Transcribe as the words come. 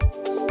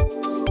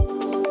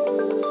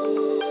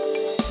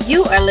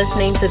You are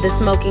listening to the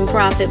Smoking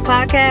Prophet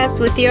podcast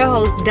with your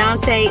hosts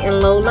Dante and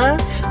Lola,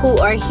 who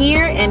are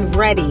here and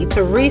ready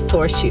to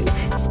resource you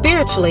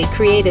spiritually,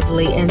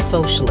 creatively, and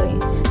socially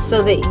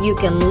so that you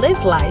can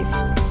live life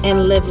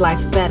and live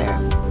life better.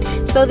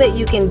 So that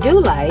you can do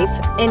life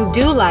and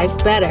do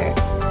life better.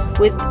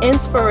 With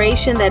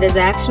inspiration that is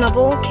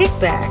actionable, kick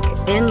back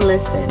and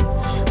listen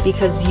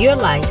because your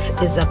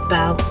life is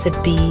about to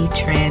be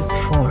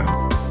transformed.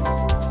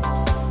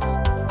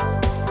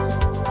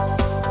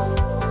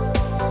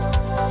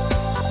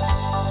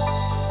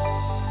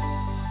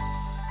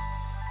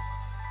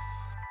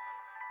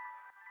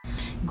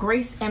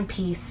 Grace and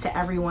peace to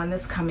everyone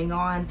that's coming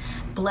on.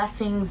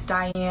 Blessings,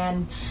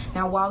 Diane.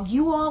 Now, while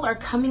you all are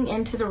coming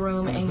into the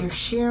room and you're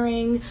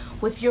sharing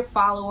with your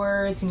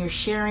followers and you're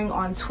sharing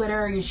on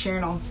Twitter, you're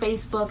sharing on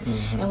Facebook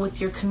and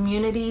with your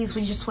communities,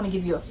 we just want to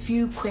give you a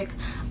few quick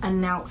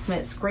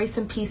announcements. Grace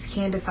and peace,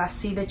 Candace, I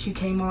see that you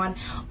came on.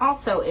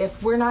 Also,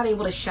 if we're not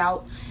able to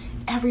shout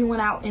everyone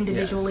out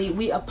individually, yes,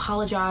 we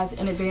apologize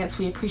in advance.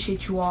 We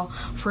appreciate you all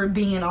for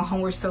being on.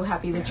 We're so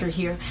happy that you're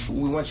here.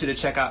 We want you to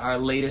check out our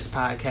latest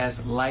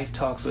podcast, Life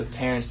Talks with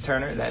Terrence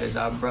Turner. That is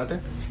our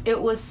brother. It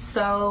was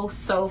so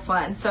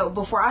fun. So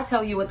before I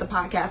tell you what the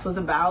podcast was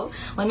about,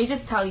 let me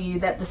just tell you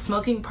that the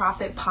Smoking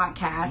Prophet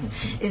podcast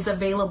is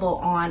available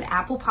on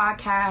Apple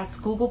Podcasts,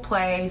 Google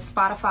Play,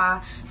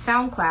 Spotify,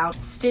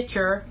 SoundCloud,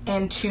 Stitcher,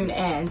 and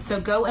TuneIn.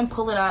 So go and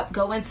pull it up.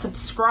 Go and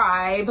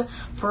subscribe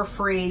for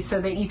free so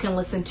that you can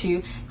listen to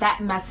that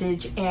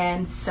message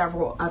and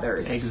several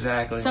others.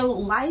 Exactly. So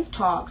Life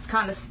Talks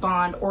kind of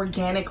spawned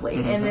organically,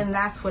 and then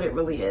that's what it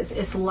really is.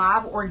 It's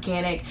live,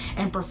 organic,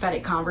 and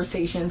prophetic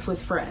conversations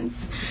with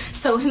friends.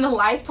 So in the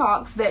Life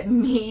Talks that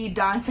me,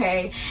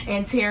 Dante,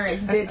 and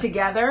Terrence did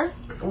together,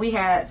 we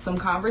had some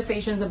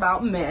conversations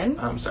about men.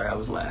 I'm sorry, I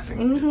was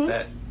laughing.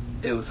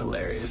 It was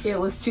hilarious. It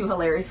was too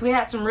hilarious. We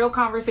had some real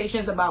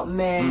conversations about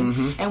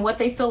men and what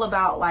they feel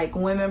about like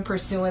women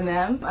pursuing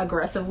them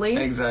aggressively.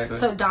 Exactly.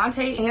 So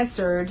Dante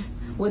answered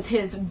with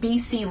his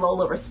BC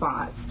Lola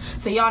response.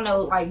 So y'all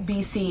know like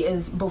BC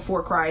is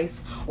before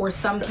Christ, or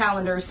some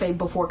calendars say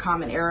before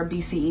Common Era,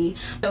 BCE.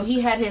 So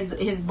he had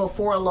his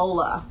before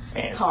Lola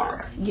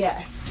talk.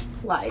 Yes.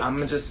 Like, I'm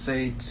going to just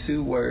say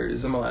 2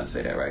 words. I'm allowed to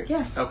say that, right?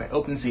 Yes. Okay,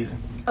 open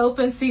season.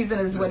 Open season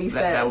is what he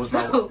said. That was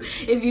so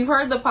if you've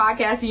heard the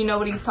podcast, you know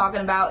what he's talking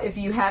about. If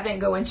you haven't,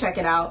 go and check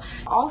it out.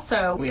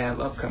 Also, we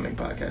have upcoming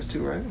podcasts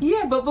too, right?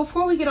 Yeah, but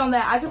before we get on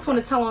that, I just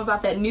want to tell him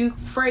about that new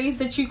phrase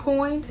that you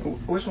coined.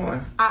 Which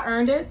one? I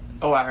earned it.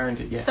 Oh, I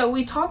earned it, yeah. So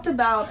we talked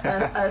about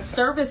a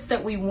service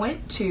that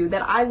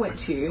I went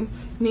to,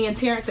 me and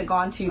Terrence had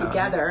gone to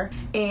together,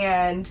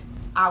 and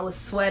I was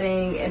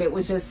sweating, and I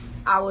was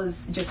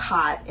just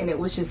hot, and it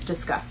was just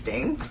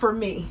disgusting for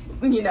me.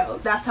 You know,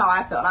 that's how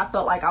I felt. I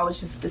felt like I was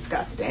just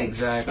disgusting.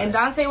 Exactly. And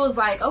Dante was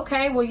like,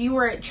 okay, well, you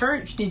were at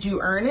church. Did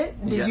you earn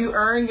it? Did Yes. you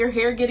earn your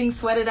hair getting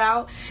sweated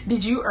out?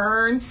 Did you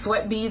earn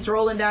sweat beads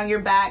rolling down your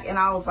back? And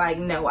I was like,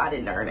 no, I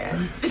didn't earn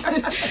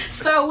it.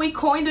 So we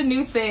coined a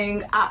new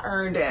thing. I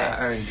earned it. I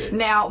earned it.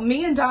 Now,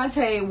 me and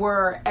Dante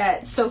were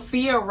at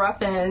Sophia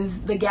Ruffin's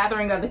The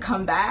Gathering of the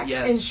Comeback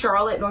in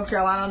Charlotte, North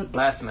Carolina.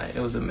 Last night.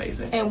 It was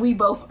amazing. And we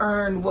both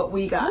earned what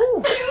we got.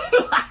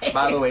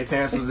 By the way,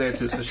 Terrence was there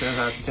too, so shout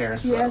out to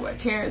Terrence, by the way.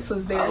 Yes, Terrence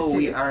was there too. Oh,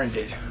 we earned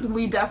it.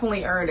 We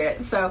definitely earned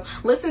it. So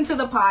listen to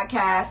the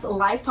podcast,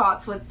 Life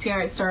Talks with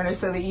Terrence Turner,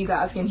 so that you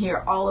guys can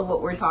hear all of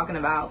what we're talking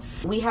about.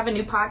 We have a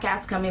new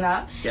podcast coming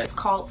up. Yes. It's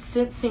called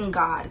Sensing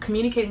God,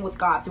 Communicating with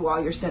God Through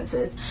All Your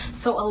Senses.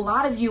 So a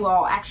lot of you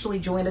all actually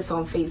joined us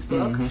on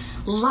Facebook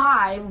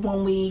live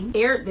when we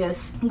aired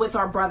this with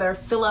our brother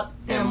Philip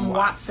M.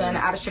 Watson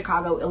out of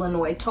Chicago,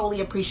 Illinois.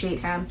 Totally appreciate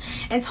him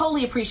and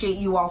totally appreciate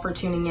you all for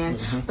tuning in.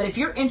 But if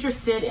you're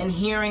interested in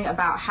hearing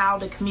about how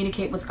to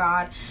communicate with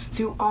God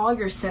through all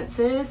your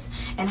senses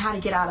and how to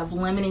get out of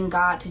limiting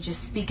God to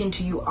just speaking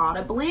to you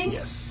audibly,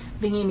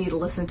 then you need to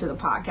listen to the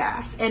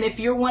podcast. And if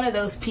you're one of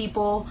those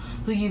people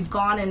who you've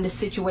gone into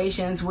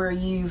situations where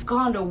you've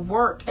gone to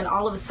work and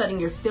all of a sudden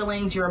your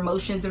feelings, your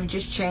emotions have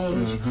just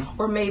changed,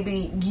 or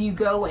maybe you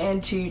go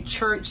into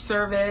church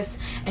service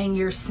and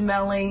you're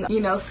smelling,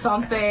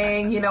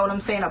 something, you know what I'm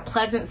saying, a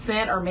pleasant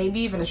scent or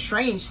maybe even a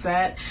strange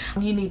scent,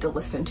 you need to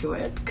listen to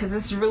it because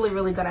it's really,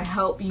 really going to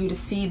help you to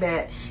see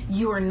that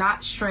you are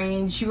not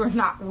strange, you are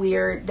not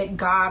weird, that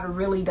God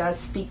really does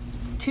speak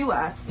to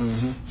us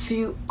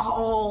through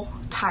all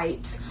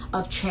types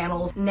of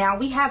channels. Now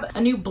we have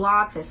a new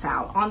blog that's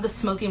out on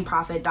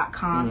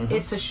thesmokingprophet.com.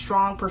 It's a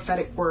strong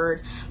prophetic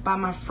word by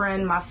my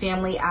friend, my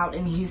family out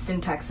in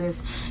Houston,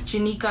 Texas,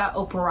 Janika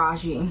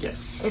Oparaji.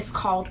 Yes. It's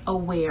called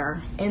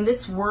Aware. In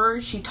this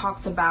word, she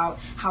talks about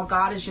how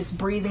God is just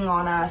breathing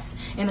on us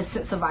in a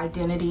sense of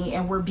identity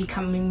and we're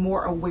becoming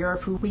more aware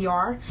of who we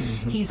are.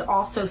 He's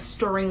also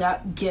stirring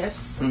up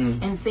gifts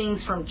and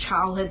things from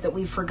childhood that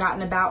we've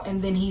forgotten about,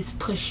 and then he's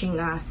pushing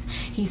us.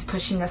 He's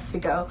pushing us to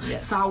go.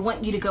 Yes. So I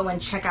want you to go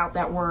and check out out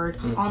that word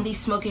on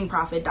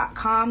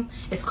thesmokingprophet.com.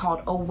 It's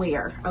called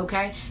Aware,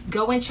 okay?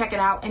 Go and check it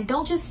out. And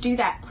don't just do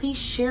that. Please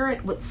share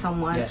it with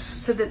someone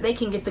so that they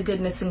can get the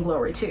goodness and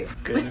glory too.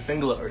 Goodness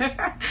and glory.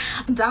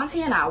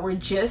 Dante and I were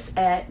just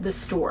at the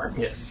store.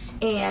 Yes.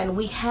 And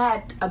we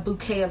had a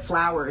bouquet of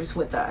flowers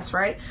with us,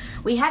 right?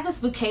 We had this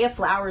bouquet of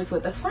flowers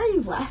with us. Why are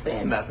you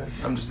laughing? Nothing.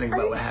 I'm just thinking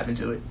about what happened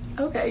to it.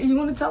 Okay, you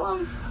want to tell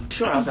them?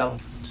 Sure, I'll tell them.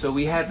 So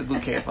we had the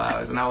bouquet of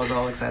flowers, and I was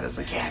all excited. I was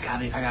like, yeah,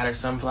 I got her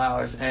some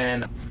flowers.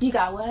 And you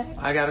got what?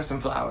 I got her some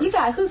flowers. You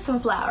got who some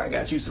flowers? I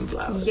got you some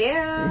flowers.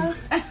 Yeah.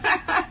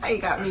 You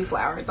got me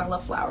flowers. I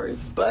love flowers.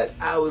 But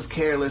I was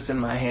careless in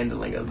my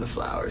handling of the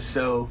flowers.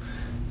 So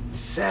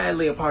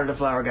sadly, a part of the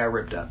flower got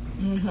ripped up.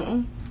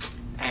 Mm-hmm.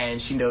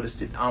 And she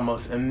noticed it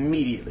almost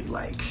immediately,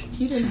 like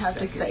you didn't 2 have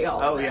seconds. to say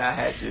all Oh that. yeah, I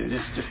had to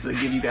just to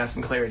give you guys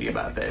some clarity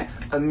about that.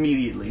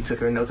 Immediately, took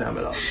her no time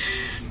at all.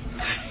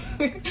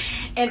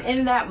 And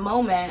in that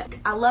moment,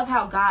 I love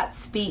how God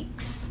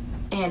speaks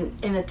and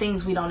in the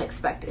things we don't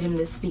expect him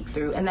to speak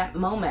through. In that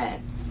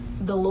moment,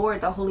 the Lord,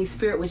 the Holy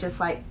Spirit was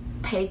just like,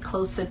 pay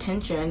close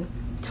attention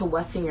to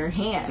what's in your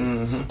hand.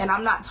 Mm-hmm. And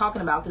I'm not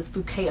talking about this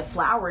bouquet of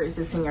flowers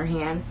that's in your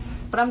hand,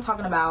 but I'm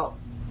talking about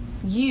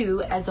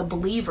you as a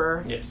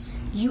believer. Yes.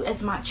 You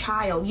as my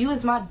child. You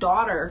as my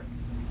daughter,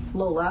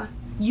 Lola.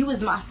 You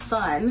as my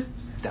son,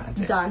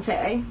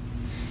 Dante.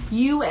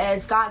 You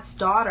as God's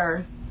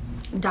daughter,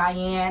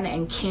 Diane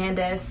and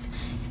Candace,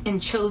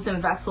 and chosen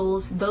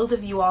vessels, those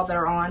of you all that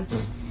are on,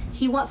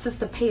 he wants us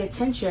to pay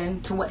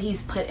attention to what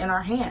he's put in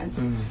our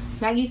hands.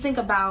 Now you think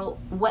about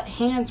what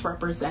hands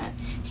represent.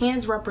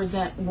 Hands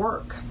represent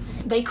work.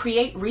 They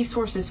create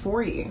resources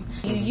for you.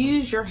 You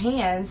use your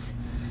hands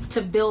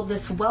to build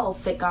this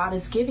wealth that God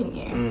is giving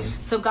you.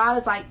 So God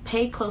is like,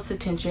 pay close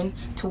attention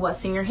to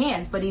what's in your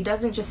hands. But he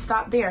doesn't just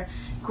stop there.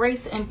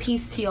 Grace and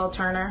peace, T.L.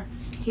 Turner.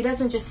 He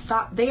doesn't just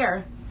stop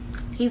there.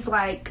 He's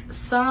like,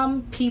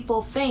 some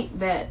people think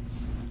that,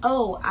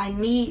 oh, I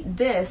need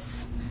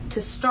this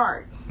to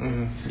start.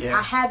 Yeah.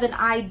 I have an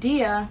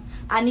idea.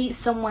 I need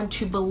someone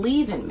to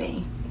believe in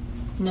me.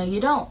 No, you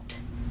don't.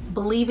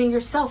 Believe in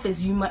yourself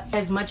as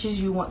much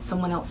as you want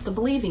someone else to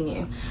believe in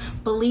you.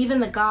 Believe in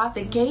the God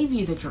that gave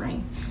you the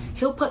dream.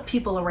 He'll put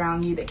people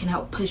around you that can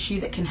help push you,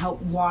 that can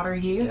help water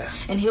you,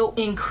 and he'll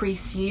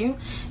increase you.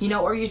 You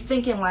know, or you're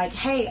thinking like,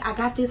 hey, I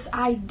got this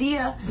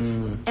idea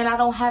and I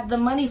don't have the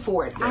money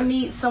for it. Yes. I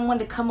need someone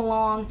to come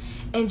along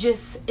and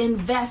just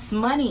invest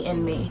money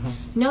in me.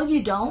 No,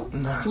 you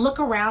don't. Look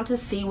around to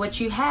see what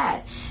you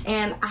had.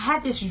 And I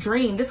had this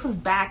dream. This was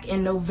back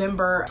in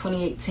November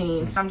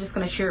 2018. I'm just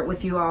going to share it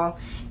with you all.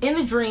 In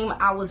the dream,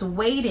 I was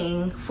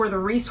waiting for the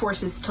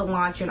resources to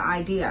launch an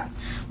idea.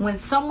 When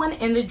someone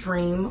in the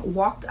dream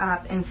walked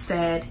up and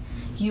said,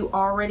 you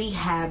already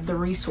have the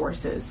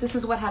resources. This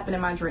is what happened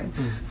in my dream.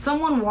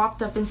 Someone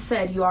walked up and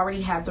said, you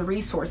already have the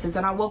resources.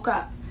 And I woke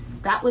up.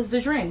 That was the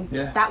dream.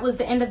 Yeah. That was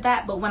the end of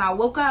that. But when I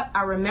woke up,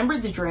 I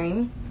remembered the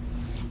dream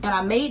and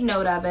I made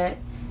note of it.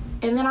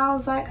 And then I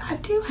was like, I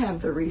do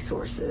have the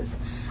resources.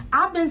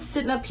 I've been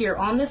sitting up here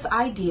on this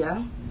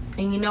idea.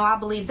 And you know, I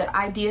believe that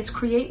ideas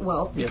create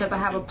wealth because I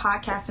have a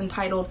podcast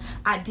entitled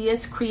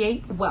Ideas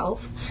Create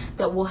Wealth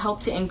that will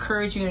help to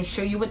encourage you and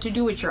show you what to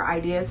do with your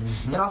ideas.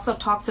 It also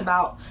talks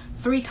about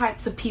 3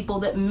 types of people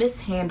that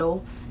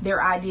mishandle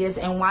their ideas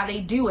and why they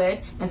do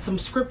it, and some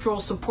scriptural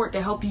support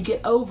to help you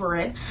get over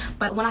it.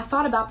 But when I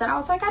thought about that, I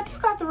was like, I do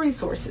got the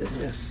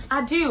resources. Yes.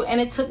 I do.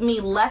 And it took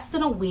me less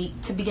than a week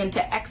to begin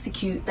to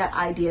execute that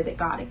idea that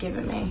God had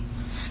given me.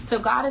 So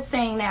God is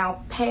saying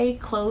now, pay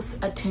close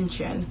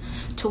attention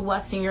to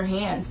what's in your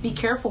hands. Be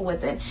careful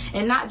with it.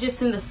 And not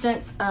just in the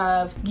sense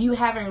of you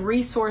having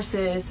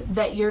resources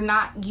that you're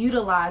not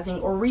utilizing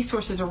or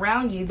resources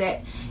around you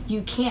that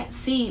you can't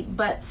see,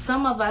 but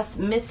some of us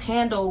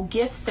mishandle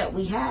gifts that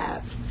we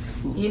have.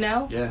 You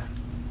know? Yeah.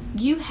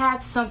 You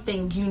have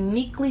something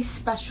uniquely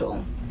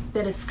special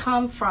that has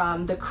come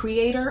from the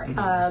creator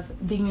of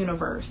the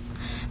universe.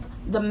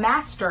 The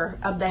master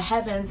of the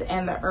heavens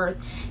and the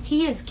earth.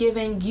 He has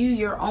given you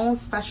your own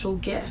special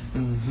gift.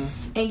 And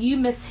you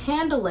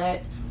mishandle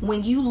it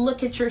when you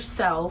look at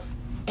yourself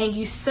and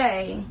you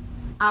say,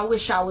 I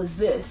wish I was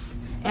this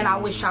and I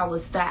wish I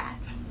was that.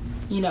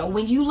 You know,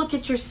 when you look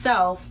at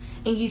yourself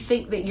and you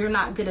think that you're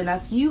not good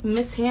enough, you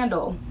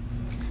mishandle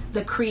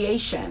the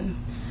creation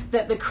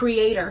that the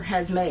creator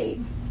has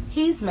made.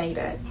 He's made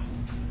it.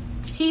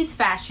 He's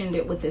fashioned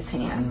it with his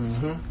hands.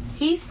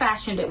 He's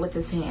fashioned it with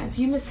his hands.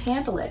 You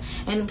mishandle it.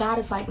 And God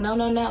is like, no.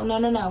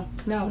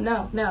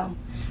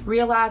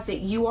 Realize that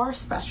you are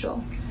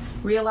special.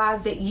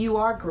 Realize that you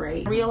are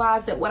great.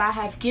 Realize that what I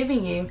have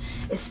given you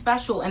is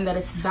special and that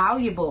it's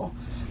valuable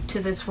to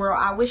this world.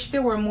 I wish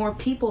there were more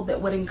people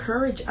that would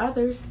encourage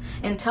others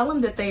and tell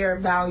them that they are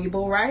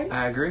valuable, right?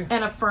 I agree.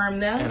 And affirm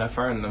them. And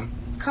affirm them.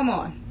 Come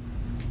on.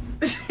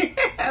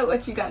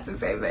 What you got to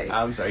say, babe?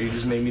 I'm sorry, you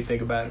just made me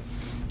think about it.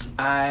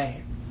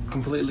 I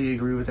completely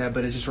agree with that,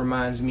 but it just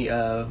reminds me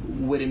of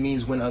what it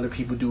means when other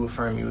people do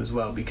affirm you as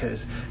well,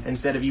 because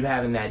instead of you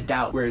having that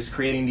doubt where it's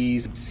creating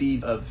these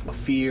seeds of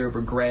fear,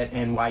 regret,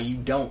 and why you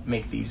don't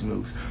make these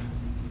moves,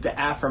 the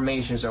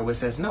affirmations are what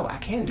says, no, I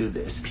can do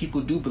this.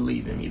 People do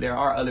believe in me. There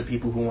are other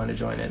people who want to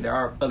join in. There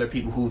are other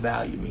people who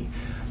value me.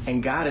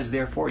 And God is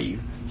there for you.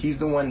 He's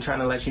the one trying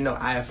to let you know,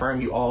 I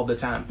affirm you all the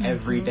time,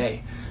 every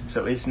day.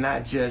 So it's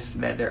not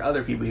just that there are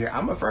other people here.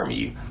 I'm affirming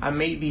you. I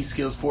made these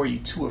skills for you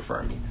to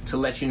affirm you, to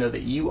let you know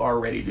that you are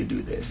ready to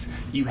do this.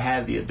 You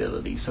have the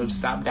ability. So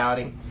stop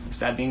doubting.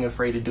 Stop being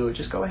afraid to do it.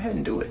 Just go ahead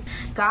and do it.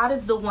 God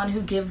is the one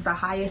who gives the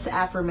highest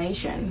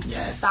affirmation.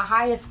 Yes. The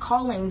highest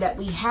calling that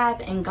we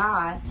have in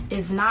God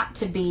is not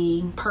to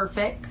be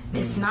perfect.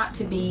 It's not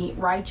to be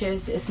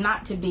righteous. It's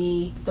not to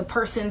be the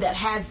person that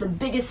has the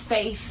biggest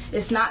faith.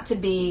 It's not to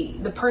be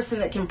the person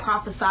that can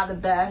prophesy the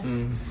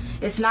best.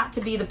 It's not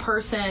to be the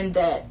person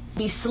that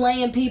be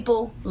slaying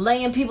people,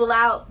 laying people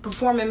out,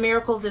 performing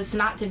miracles. It's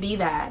not to be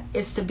that.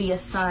 It's to be a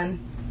son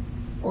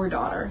or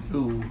daughter.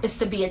 Ooh. It's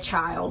to be a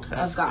child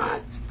That's of God.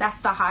 good. That's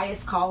the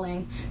highest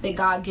calling that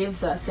God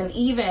gives us. And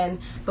even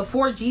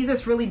before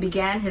Jesus really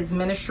began his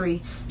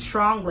ministry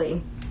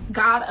strongly,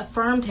 God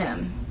affirmed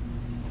him.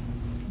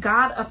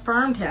 God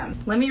affirmed him.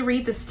 Let me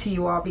read this to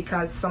you all,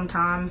 because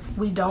sometimes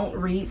we don't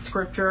read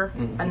scripture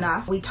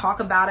enough. We talk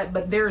about it,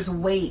 but there's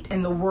weight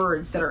in the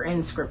words that are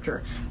in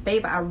scripture.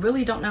 Babe, I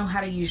really don't know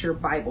how to use your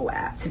Bible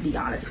app, to be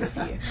honest with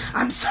you.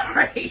 I'm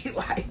sorry.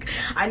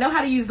 I know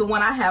how to use the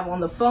one I have on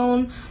the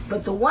phone,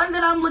 but the one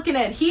that I'm looking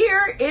at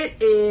here,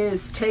 it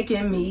is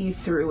taking me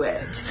through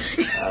it.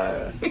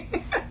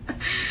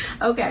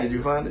 Okay. Did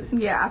you find it?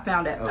 Yeah, I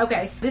found it.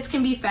 Okay, so this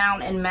can be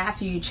found in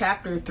Matthew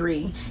chapter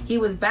 3. He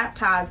was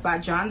baptized by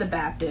John the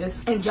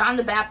Baptist, and John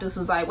the Baptist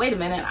was like, wait a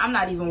minute, I'm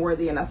not even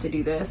worthy enough to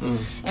do this.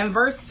 And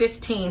verse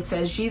 15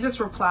 says, Jesus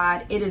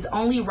replied, it is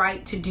only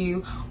right to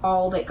do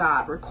all that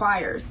God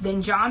requires.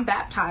 Then John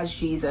baptized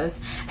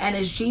Jesus, and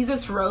as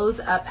Jesus rose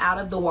up out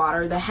of the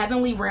water, the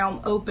heavenly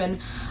realm opened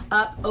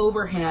up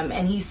over him,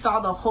 and he saw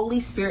the Holy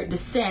Spirit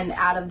descend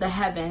out of the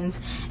heavens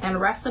and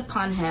rest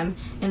upon him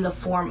in the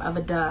form of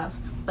a dove.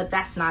 But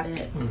that's not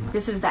it.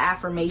 This is the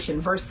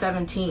affirmation. Verse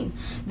 17.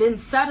 Then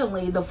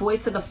suddenly the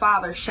voice of the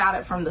Father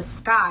shouted from the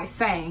sky,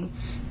 saying,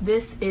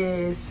 this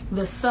is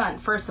the Son.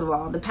 First of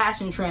all, the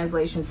Passion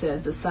Translation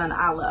says the Son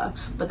I love.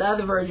 But the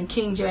other version,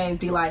 King James,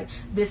 be like,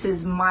 this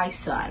is my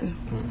Son,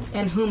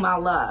 in whom I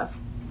love.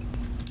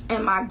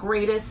 And my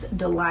greatest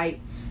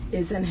delight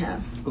is in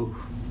him. Ooh.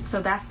 So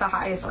that's the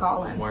highest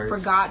calling, for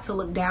God to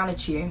look down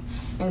at you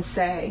and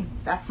say,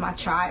 that's my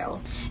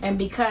child. And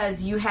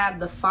because you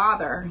have the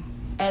Father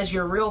as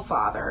your real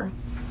Father,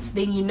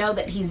 then you know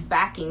that he's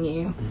backing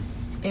you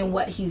in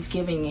what he's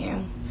giving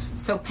you.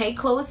 So pay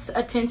close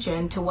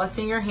attention to what's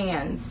in your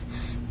hands.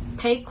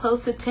 Pay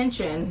close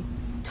attention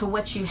to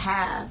what you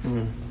have.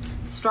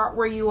 Start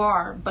where you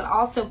are, but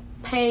also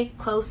pay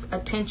close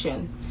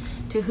attention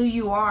to who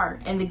you are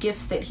and the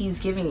gifts that he's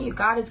giving you.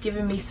 God has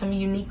given me some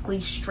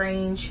uniquely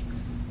strange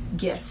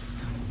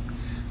gifts.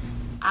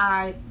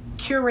 I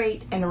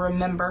curate and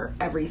remember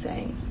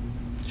everything.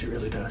 She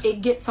really does.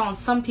 It gets on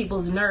some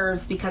people's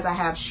nerves because I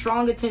have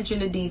strong attention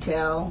to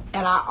detail,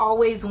 and I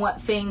always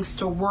want things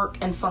to work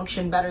and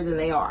function better than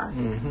they are.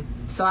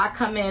 So I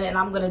come in and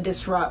I'm going to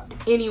disrupt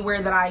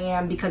anywhere that I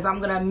am, because I'm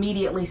going to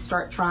immediately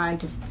start trying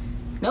to,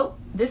 nope,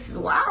 this is,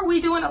 why are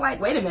we doing it?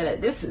 Like, wait a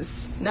minute, this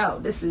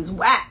is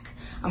whack.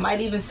 I might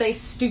even say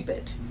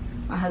stupid.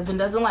 My husband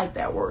doesn't like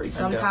that word.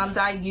 Sometimes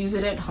I use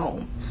it at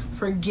home.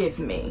 Forgive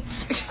me.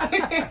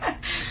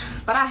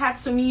 But I have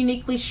some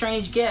uniquely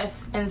strange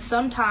gifts, and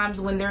sometimes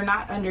when they're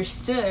not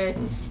understood,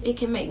 it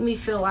can make me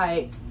feel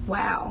like,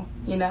 wow,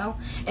 and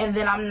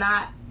then I'm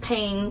not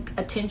paying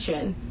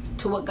attention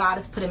to what God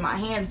has put in my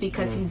hands,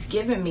 because he's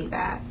given me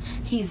that.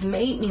 He's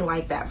made me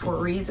like that for a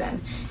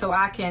reason, so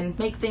I can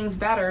make things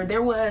better.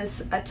 There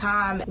was a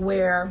time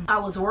where I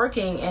was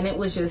working, and it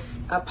was just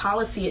a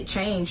policy had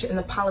changed, and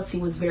the policy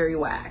was very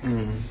whack.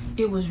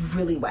 It was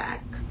really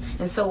whack.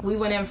 And so we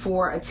went in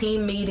for a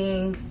team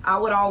meeting. I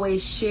would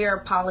always share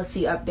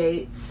policy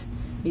updates,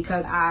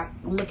 because I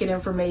look at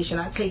information,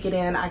 I take it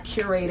in, I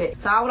curate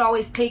it. So I would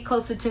always pay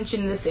close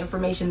attention to this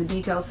information, the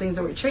details, things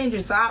that were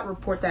changing. So I'd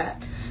report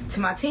that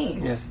to my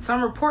team. Yeah. So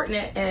I'm reporting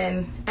it,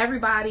 and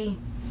everybody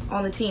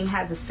on the team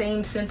has the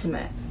same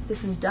sentiment.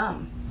 This is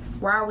dumb.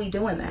 Why are we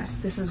doing this?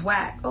 This is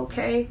whack.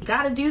 Okay,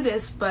 got to do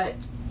this, but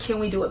can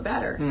we do it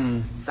better?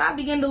 So I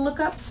began to look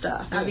up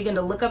stuff. I began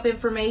to look up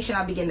information.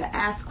 I began to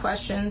ask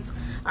questions.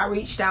 I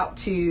reached out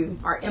to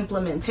our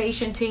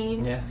implementation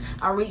team.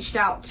 I reached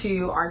out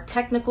to our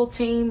technical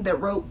team that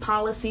wrote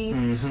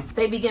policies.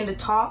 They began to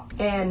talk,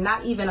 and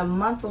not even a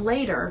month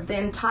later, the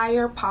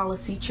entire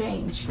policy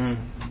changed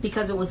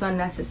because it was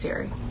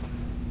unnecessary.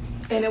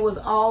 And it was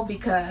all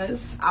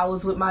because I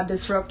was with my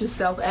disruptive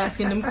self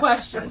asking them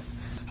questions.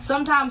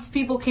 Sometimes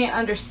people can't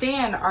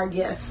understand our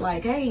gifts.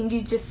 Like, hey,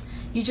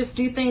 You just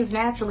do things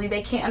naturally.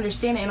 They can't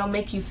understand it, and it'll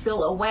make you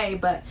feel away.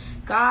 But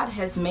God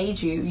has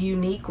made you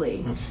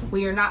uniquely.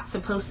 We are not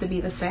supposed to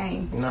be the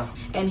same. No.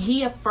 And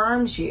He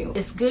affirms you.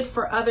 It's good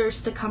for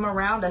others to come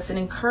around us and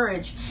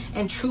encourage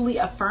and truly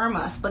affirm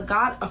us. But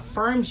God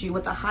affirms you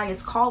with the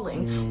highest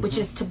calling, which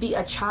is to be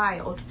a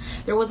child.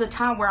 There was a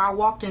time where I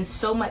walked in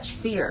so much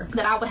fear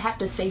that I would have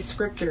to say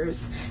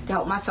scriptures to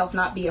help myself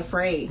not be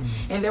afraid.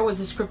 And there was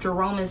a scripture,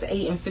 Romans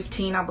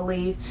 8:15, I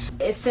believe.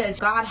 It says,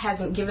 God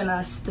hasn't given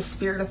us the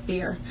spirit of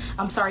fear.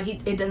 I'm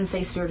sorry, it doesn't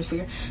say spirit of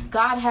fear.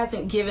 God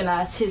hasn't given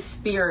us His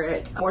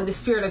spirit or the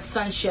spirit of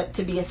sonship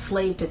to be a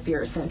slave to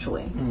fear,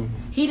 essentially.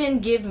 He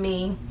didn't give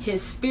me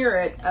His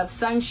spirit of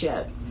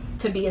sonship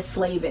to be a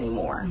slave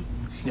anymore.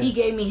 Yeah. He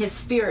gave me His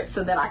spirit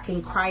so that I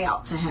can cry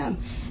out to Him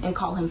and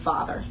call Him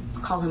Father,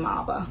 call Him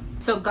Abba.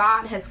 So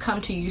God has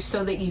come to you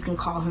so that you can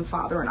call Him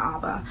Father and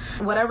Abba.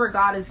 Whatever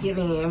God is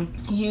giving you,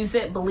 use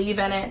it, believe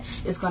in it.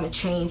 It's going to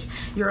change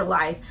your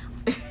life.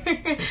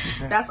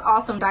 That's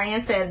awesome.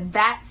 Diane said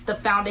that's the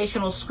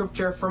foundational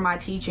scripture for my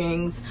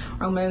teachings,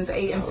 Romans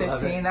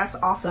 8:15. That's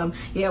awesome.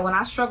 Yeah, when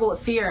I struggle with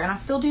fear, and I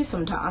still do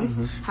sometimes,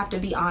 have to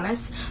be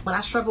honest, when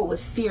I struggle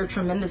with fear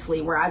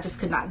tremendously, where I just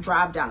could not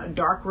drive down a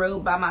dark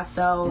road by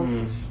myself,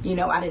 you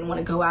know, I didn't want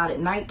to go out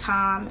at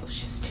nighttime, it was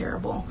just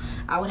terrible.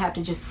 I would have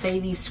to just say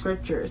these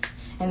scriptures,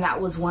 and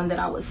that was one that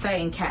I would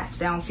say and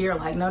cast down fear,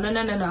 like,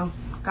 no.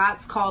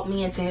 God's called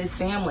me into His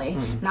family,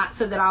 not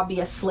so that I'll be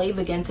a slave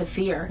again to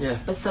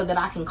fear, but so that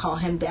I can call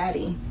Him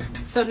Daddy.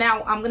 So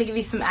now I'm going to give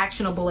you some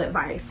actionable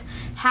advice.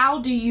 How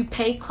do you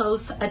pay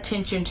close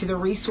attention to the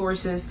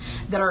resources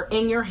that are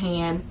in your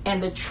hand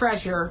and the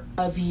treasure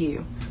of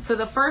you? So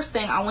the first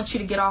thing, I want you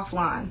to get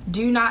offline.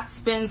 Do not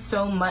spend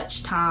so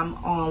much time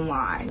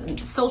online.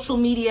 Social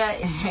media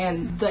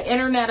and the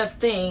Internet of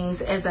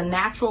Things is a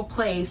natural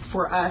place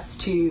for us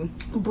to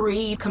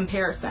breed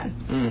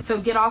comparison. So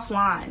get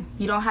offline.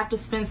 You don't have to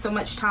spend so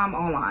much time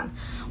online.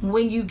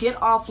 When you get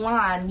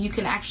offline, you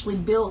can actually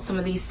build some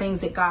of these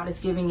things that God is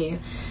giving you.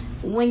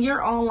 When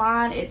you're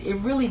online, it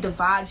really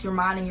divides your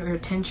mind and your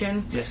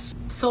attention. Yes.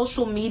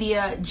 Social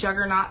media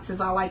juggernauts,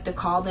 as I like to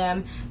call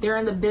them, they're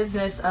in the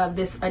business of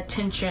this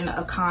attention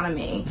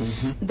economy.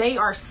 They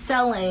are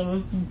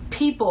selling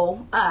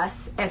people,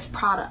 us, as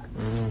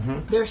products.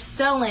 They're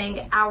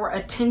selling our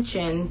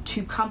attention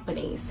to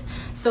companies.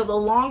 So the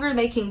longer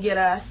they can get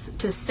us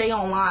to stay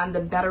online,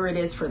 the better it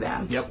is for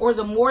them. Or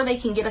the more they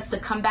can get us to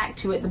come back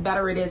to it, the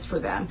better it is for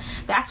them.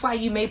 That's why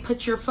you may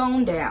put your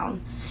phone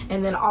down,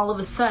 and then all of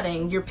a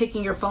sudden you're picking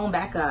your phone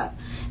back up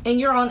and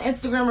you're on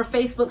Instagram or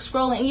Facebook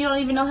scrolling and you don't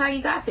even know how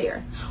you got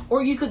there.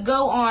 Or you could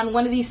go on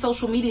one of these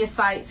social media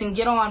sites and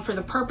get on for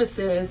the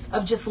purposes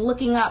of just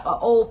looking up an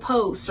old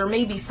post or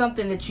maybe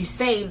something that you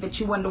saved that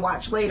you wanted to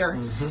watch later.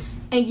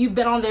 And you've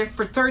been on there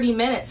for 30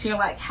 minutes. You're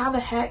like, how the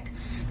heck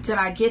did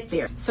I get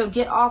there? So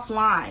get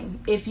offline.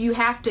 If you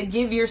have to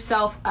give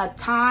yourself a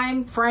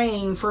time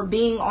frame for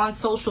being on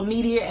social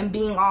media and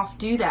being off,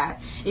 do that.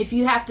 If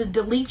you have to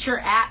delete your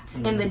apps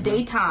in the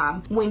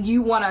daytime when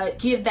you want to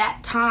give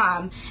that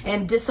time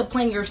and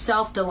discipline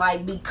yourself to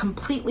like be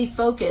completely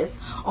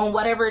focused on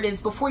whatever it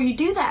is before you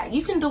do that,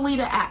 you can delete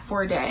an app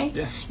for a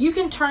day. You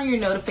can turn your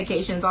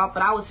notifications off,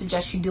 but I would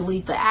suggest you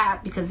delete the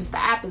app, because if the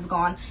app is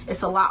gone,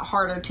 it's a lot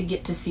harder to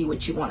get to see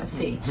what you want to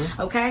see.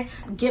 Okay?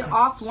 Get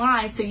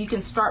offline so you can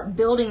start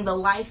building the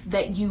life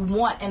that you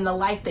want and the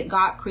life that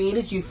God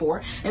created you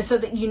for, and so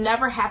that you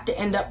never have to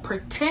end up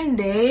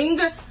pretending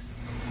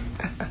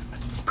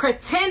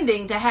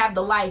to have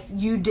the life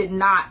you did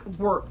not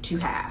work to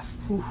have.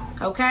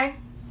 Okay?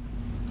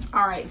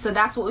 All right, so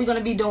that's what we're going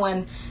to be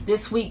doing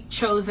this week,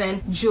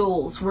 Chosen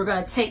Jewels. We're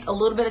going to take a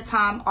little bit of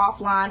time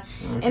offline,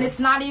 and it's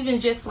not even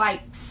just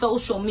like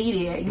social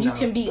media. You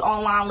can be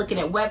online looking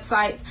at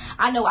websites.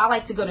 I know I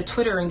like to go to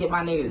Twitter and get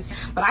my news,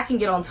 but I can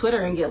get on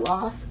Twitter and get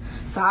lost.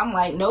 So I'm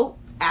like, nope.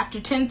 After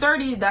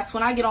 10:30, that's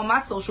when I get on my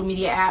social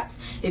media apps.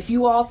 If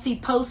you all see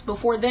posts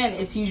before then,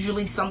 it's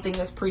usually something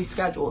that's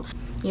pre-scheduled,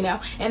 you know.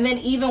 And then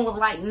even with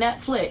like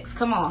Netflix,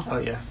 come on. Oh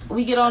yeah.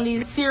 We get on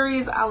these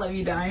series. I love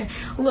you, Diane.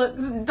 Look,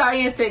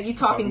 Diane said you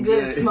talking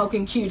good,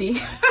 smoking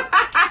cutie.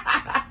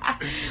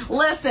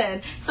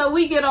 Listen, so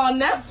we get on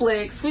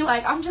Netflix. We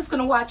like, I'm just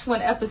gonna watch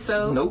one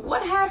episode. Nope.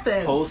 What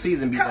happens? Whole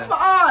season be done. Come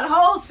on,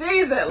 whole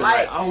season.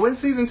 Like, oh, when's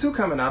season 2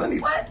 coming out? I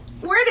need what?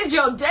 Where did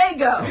your day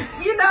go?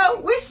 You know,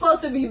 we're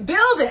supposed to be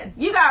building.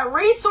 You got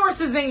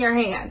resources in your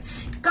hand.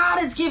 God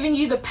has given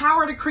you the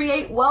power to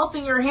create wealth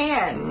in your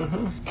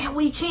hand. And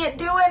we can't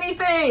do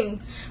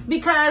anything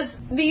because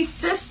these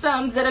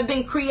systems that have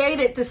been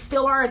created to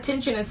steal our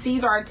attention and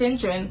seize our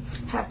attention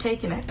have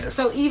taken it.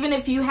 So even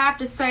if you have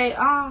to say,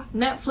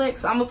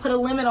 Netflix, I'm going to put a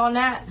limit on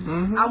that.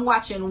 I'm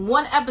watching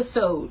one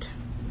episode.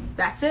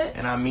 That's it.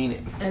 And I mean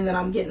it. And then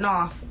I'm getting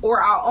off.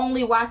 Or I'll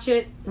only watch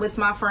it with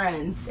my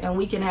friends. And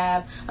we can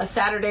have a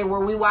Saturday where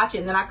we watch it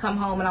and then I come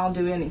home and I don't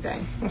do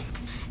anything.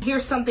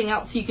 Here's something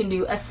else you can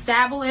do.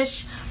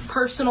 Establish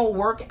personal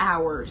work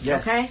hours.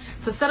 Yes. Okay?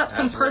 So set up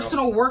some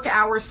personal work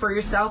hours for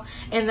yourself.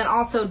 And then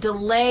also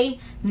delay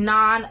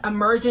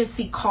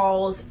non-emergency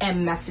calls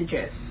and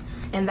messages.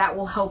 and that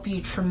will help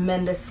you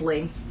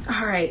tremendously.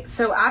 All right,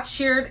 so I've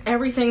shared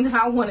everything that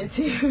I wanted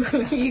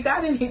to. You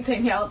got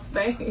anything else,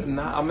 babe?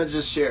 No, I'm going to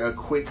just share a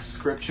quick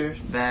scripture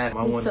that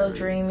I want to so read.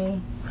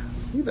 Dreamy.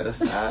 You better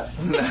stop.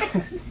 We're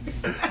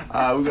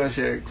going to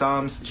share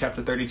Psalms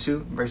chapter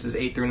 32, verses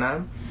 8 through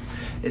 9.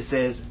 It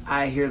says,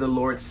 I hear the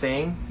Lord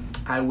saying,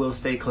 I will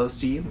stay close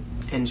to you,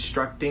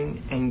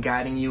 instructing and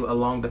guiding you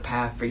along the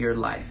path for your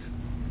life.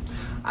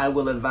 I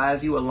will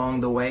advise you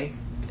along the way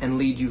and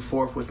lead you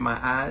forth with my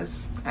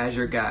eyes as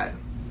your guide.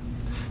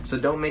 So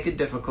don't make it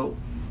difficult.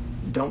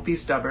 Don't be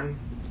stubborn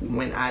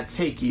when I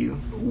take you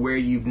where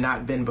you've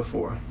not been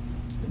before.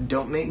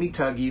 Don't make me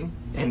tug you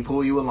and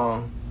pull you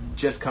along.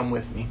 Just come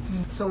with me.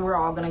 So we're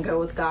all going to go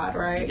with God,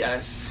 right?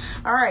 Yes.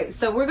 All right,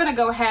 so we're going to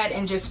go ahead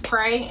and just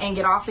pray and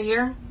get off of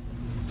here.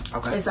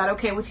 Okay. Is that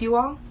okay with you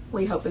all?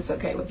 We hope it's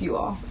okay with you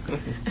all.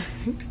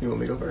 You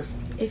want me to go first?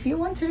 If you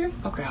want to.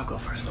 Okay, I'll go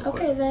first.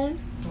 Okay, then.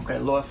 Okay,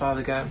 Lord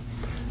Father God,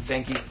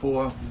 thank you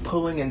for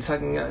pulling and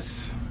tugging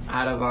us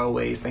out of our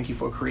ways. Thank you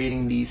for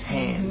creating these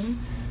hands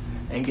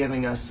and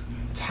giving us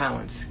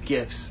talents,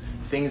 gifts,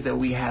 things that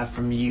we have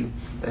from you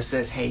that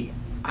says, hey,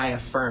 I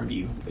affirm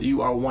you.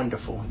 You are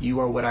wonderful.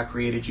 You are what I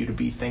created you to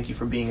be. Thank you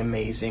for being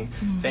amazing.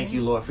 Thank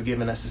you, Lord, for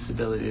giving us this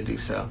ability to do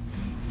so.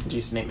 In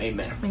Jesus' name,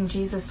 amen. In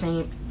Jesus'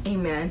 name,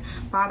 amen.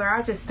 Father,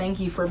 I just thank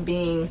you for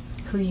being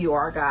who you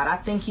are, God. I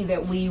thank you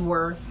that we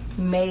were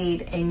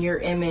made in your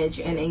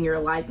image and in your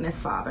likeness,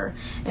 Father.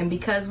 And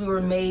because we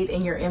were made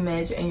in your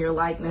image and your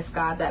likeness,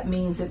 God, that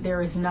means that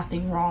there is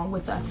nothing wrong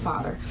with us,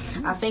 Father.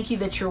 I thank you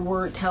that your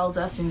word tells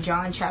us in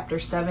John chapter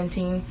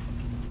 17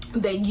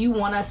 that you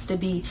want us to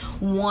be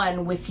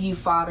one with you,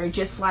 Father,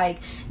 just like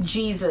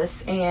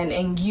Jesus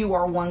and you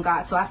are one,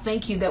 God. So I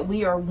thank you that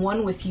we are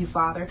one with you,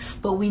 Father,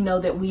 but we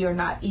know that we are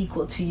not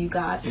equal to you,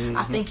 God.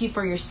 I thank you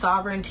for your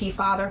sovereignty,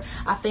 Father.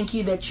 I thank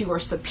you that you are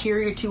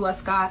superior to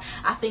us, God.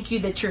 I thank you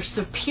that you're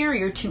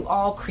superior to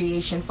all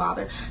creation,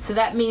 Father. So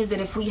that means that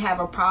if we have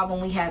a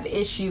problem, we have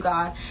issue,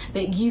 God,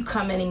 that you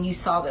come in and you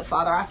solve it,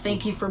 Father. I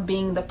thank you for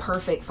being the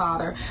perfect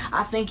Father.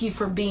 I thank you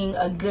for being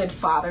a good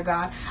Father,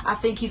 God. I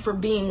thank you for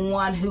being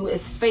one who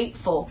is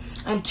faithful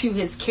unto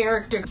his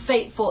character,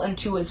 faithful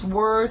unto his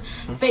word,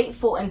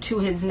 faithful unto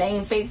his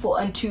name, faithful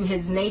unto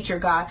his nature,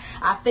 God.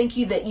 I thank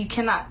you that you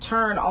cannot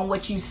turn on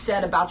what you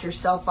said about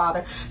yourself,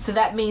 Father. So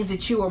that means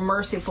that you are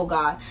merciful,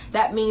 God.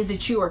 That means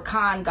that you are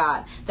kind,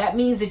 God. That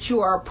means that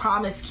you are a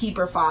promise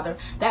keeper, Father.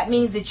 That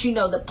means that you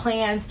know the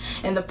plans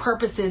and the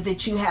purposes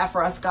that you have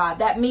for us, God.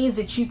 That means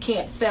that you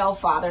can't fail,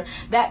 Father.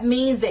 That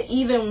means that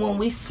even when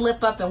we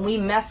slip up and we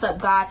mess up,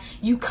 God,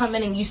 you come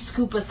in and you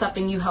scoop us up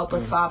and you help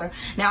us, Father.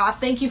 Now, I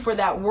thank you for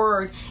that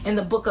word in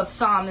the book of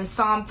Psalm, in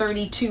Psalm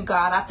 32,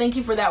 God. I thank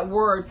you for that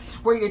word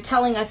where you're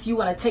telling us you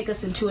want to take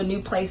us into a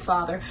new place,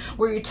 Father.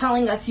 Where you're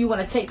telling us you want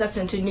to take us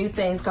into new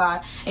things,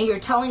 God. And you're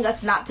telling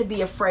us not to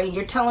be afraid.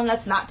 You're telling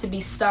us not to be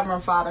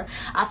stubborn, Father.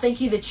 I thank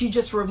you that you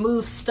just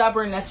remove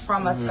stubbornness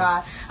from us,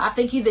 God. I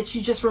thank you that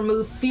you just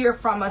remove fear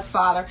from us,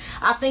 Father.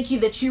 I thank you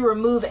that you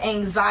remove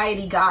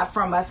anxiety, God,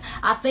 from us.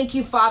 I thank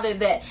you, Father,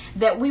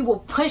 that we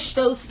will push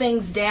those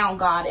things down,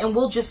 God, and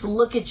we'll just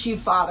look at you,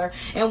 Father,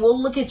 and we'll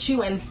look at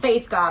you in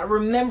faith, God,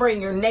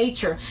 remembering your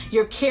nature,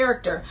 your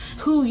character,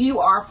 who you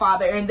are,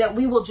 Father, and that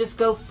we will just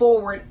go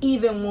forward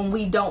even when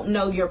we don't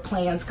know your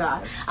plans,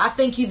 God. I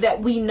thank you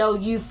that we know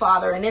you,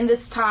 Father, and in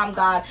this time,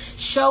 God,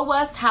 show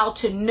us how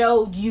to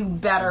know you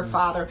better,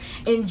 Father,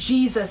 in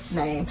Jesus'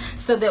 name,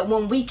 so that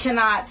when we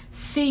cannot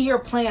see your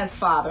plans,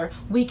 Father,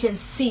 we can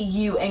see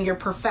you and your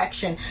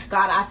perfection.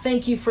 God, I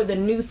thank you for the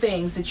new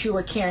things that you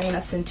are carrying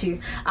us into.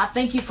 I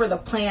thank you for the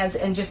plans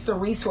and just the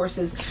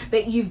resources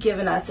that you've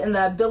given us and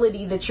the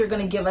ability that you're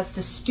going to give us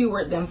to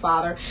steward them,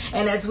 Father.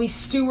 And as we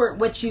steward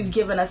what you've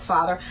given us,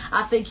 Father,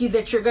 I thank you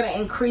that you're going to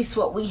increase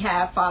what we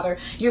have, Father.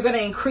 You're going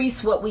to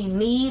increase what we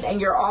need, and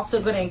you're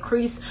also going to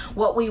increase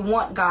what we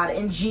want, God,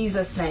 in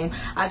Jesus' name.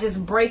 I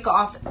just break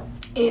off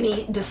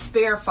any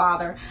despair,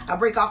 Father. I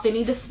break off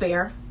any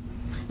despair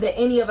that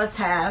any of us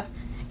have,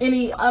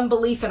 any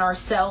unbelief in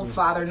ourselves,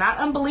 Father. Not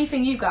unbelief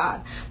in you,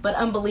 God, but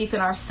unbelief in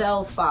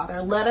ourselves,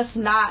 Father. Let us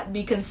not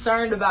be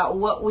concerned about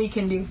what we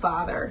can do,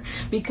 Father,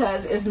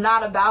 because it's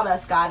not about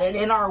us, God. And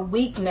in our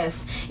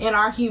weakness, in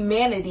our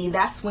humanity,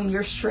 that's when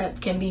your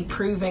strength can be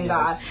proven,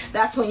 God.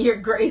 That's when your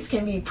grace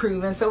can be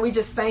proven. So we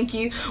just thank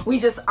you.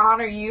 We just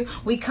honor you.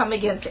 We come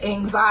against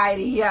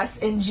anxiety. Yes,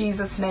 in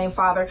Jesus' name,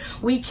 Father.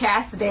 We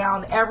cast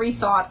down every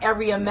thought,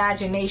 every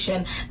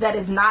imagination that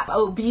is not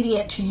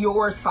obedient to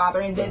yours,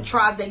 Father, and that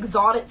tries to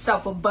exalt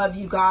itself above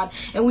you, God,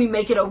 and we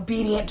make it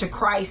obedient to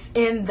Christ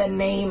in the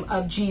name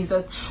of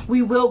Jesus.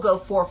 We will go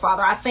forth,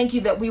 Father. I thank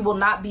you that we will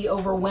not be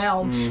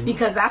overwhelmed,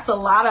 because that's a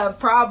lot of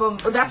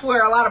problem. That's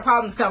where a lot of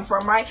problems come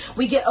from, right?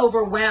 We get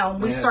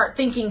overwhelmed. We start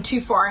thinking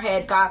too far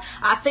ahead, God.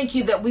 I thank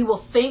you that we will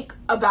think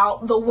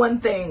about the one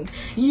thing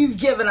you've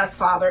given us,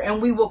 Father,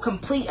 and we will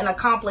complete and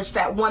accomplish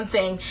that one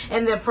thing,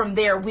 and then from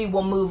there we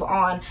will move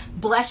on.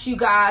 Bless you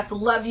guys.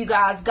 Love you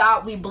guys.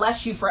 God, we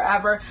bless you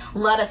forever.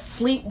 Let us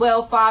sleep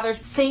well, Father.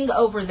 Sing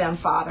over them,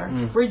 Father.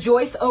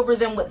 Rejoice over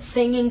them with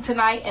singing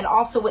tonight, and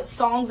also with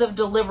songs of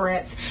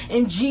deliverance.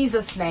 In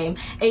Jesus' name,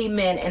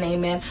 amen and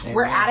amen.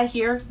 We're out of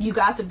here. You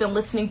guys have been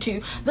listening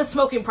to the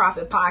Smoking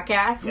Prophet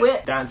Podcast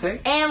with Dante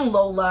and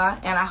Lola,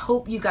 and I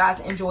hope you guys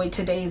enjoyed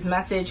today's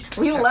message.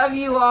 We love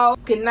you all.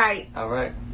 Good night. All right.